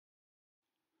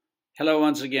Hello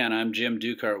once again, I'm Jim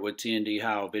Dukart with T&D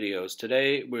How Videos.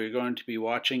 Today we're going to be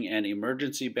watching an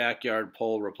emergency backyard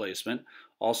pole replacement,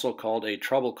 also called a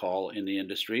trouble call in the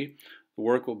industry. The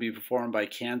work will be performed by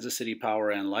Kansas City Power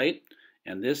and Light,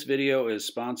 and this video is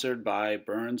sponsored by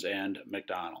Burns and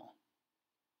McDonnell.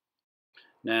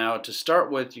 Now to start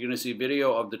with, you're going to see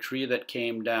video of the tree that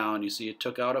came down. You see it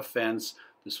took out a fence.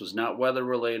 This was not weather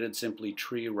related, simply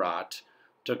tree rot.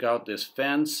 Took out this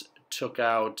fence, took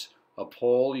out a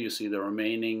pole. You see the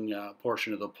remaining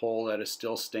portion of the pole that is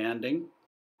still standing.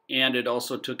 And it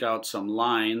also took out some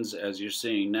lines, as you're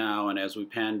seeing now. And as we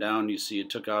pan down, you see it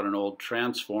took out an old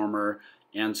transformer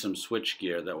and some switch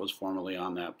gear that was formerly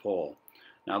on that pole.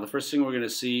 Now the first thing we're going to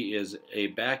see is a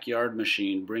backyard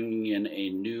machine bringing in a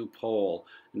new pole.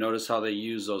 Notice how they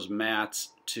use those mats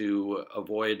to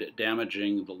avoid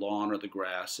damaging the lawn or the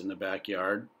grass in the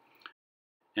backyard.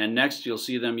 And next you'll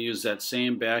see them use that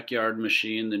same backyard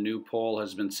machine. The new pole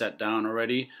has been set down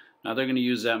already. Now they're going to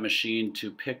use that machine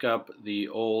to pick up the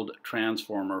old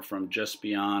transformer from just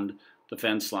beyond the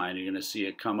fence line. You're going to see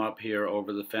it come up here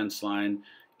over the fence line.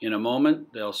 In a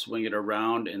moment they'll swing it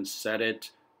around and set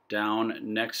it down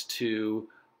next to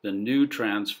the new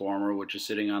transformer, which is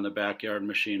sitting on the backyard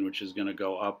machine, which is going to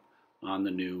go up on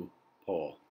the new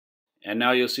pole. And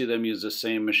now you'll see them use the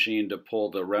same machine to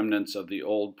pull the remnants of the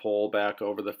old pole back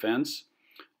over the fence.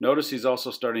 Notice he's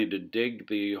also starting to dig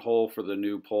the hole for the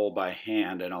new pole by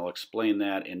hand, and I'll explain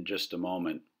that in just a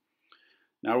moment.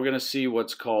 Now we're going to see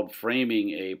what's called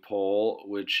framing a pole,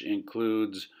 which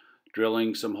includes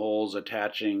drilling some holes,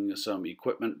 attaching some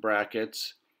equipment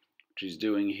brackets, which he's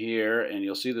doing here, and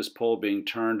you'll see this pole being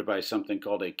turned by something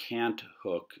called a cant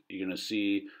hook. You're going to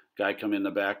see a guy come in the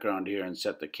background here and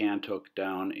set the cant hook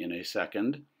down in a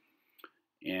second.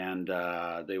 And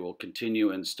they will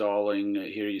continue installing.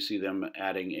 Here you see them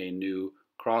adding a new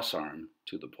crossarm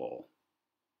to the pole.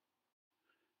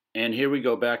 And here we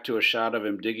go back to a shot of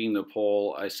him digging the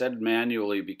pole. I said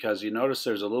manually because you notice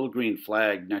there's a little green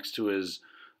flag next to his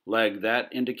leg. That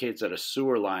indicates that a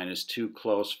sewer line is too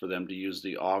close for them to use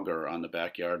the auger on the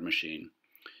backyard machine.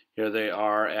 Here they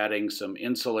are adding some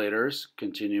insulators,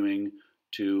 continuing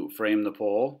to frame the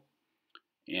pole.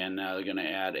 And now they're going to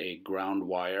add a ground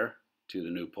wire to the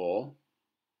new pole.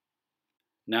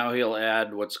 Now he'll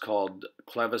add what's called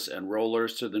clevis and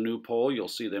rollers to the new pole. You'll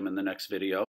see them in the next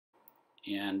video.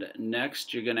 And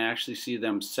next you're going to actually see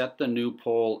them set the new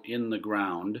pole in the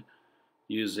ground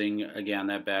using, again,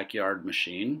 that backyard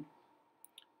machine.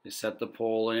 They set the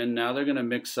pole in. Now they're going to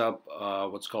mix up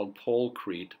what's called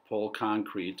pole-crete, pole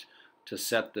concrete, to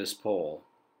set this pole.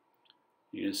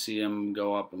 You can see them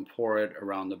go up and pour it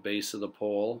around the base of the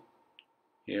pole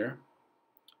here.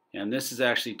 And this is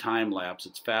actually time-lapse.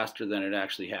 It's faster than it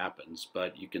actually happens.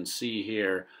 But you can see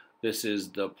here, this is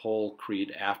the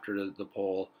pole-crete after the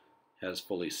pole has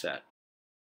fully set.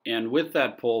 And with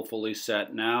that pole fully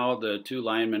set, now the two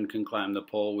linemen can climb the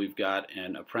pole. We've got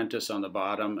an apprentice on the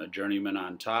bottom, a journeyman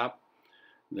on top.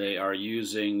 They are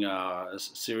using a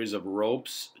series of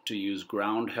ropes to use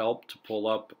ground help to pull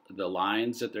up the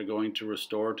lines that they're going to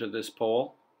restore to this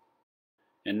pole.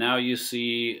 And now you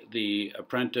see the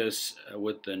apprentice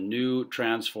with the new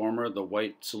transformer, the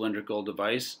white cylindrical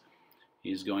device.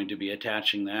 He's going to be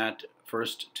attaching that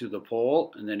first to the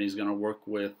pole, and then he's going to work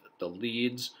with the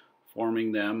leads,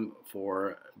 forming them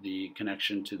for the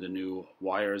connection to the new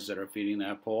wires that are feeding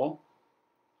that pole.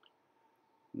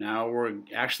 Now we're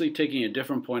actually taking a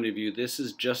different point of view. This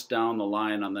is just down the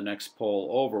line on the next pole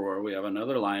over, where we have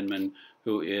another lineman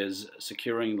who is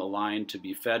securing the line to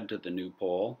be fed to the new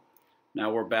pole.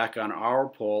 Now we're back on our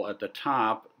pole at the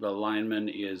top. The lineman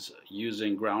is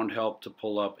using ground help to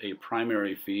pull up a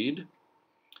primary feed.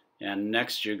 And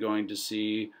next you're going to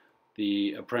see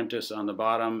the apprentice on the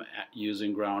bottom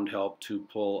using ground help to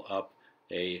pull up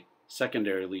a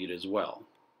secondary lead as well.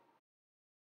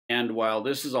 And while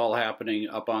this is all happening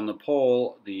up on the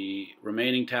pole, the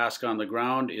remaining task on the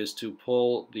ground is to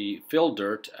pull the fill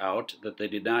dirt out that they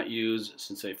did not use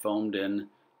since they foamed in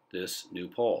this new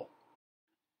pole.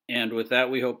 And with that,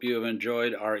 we hope you have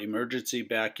enjoyed our emergency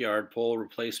backyard pole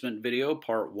replacement video,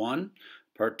 part 1.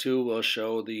 Part 2 will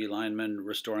show the linemen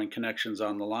restoring connections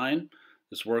on the line.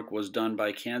 This work was done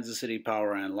by Kansas City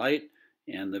Power and Light,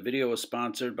 and the video was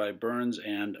sponsored by Burns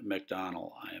and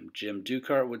McDonnell. I am Jim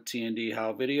Dukart with T&D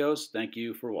How Videos. Thank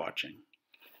you for watching.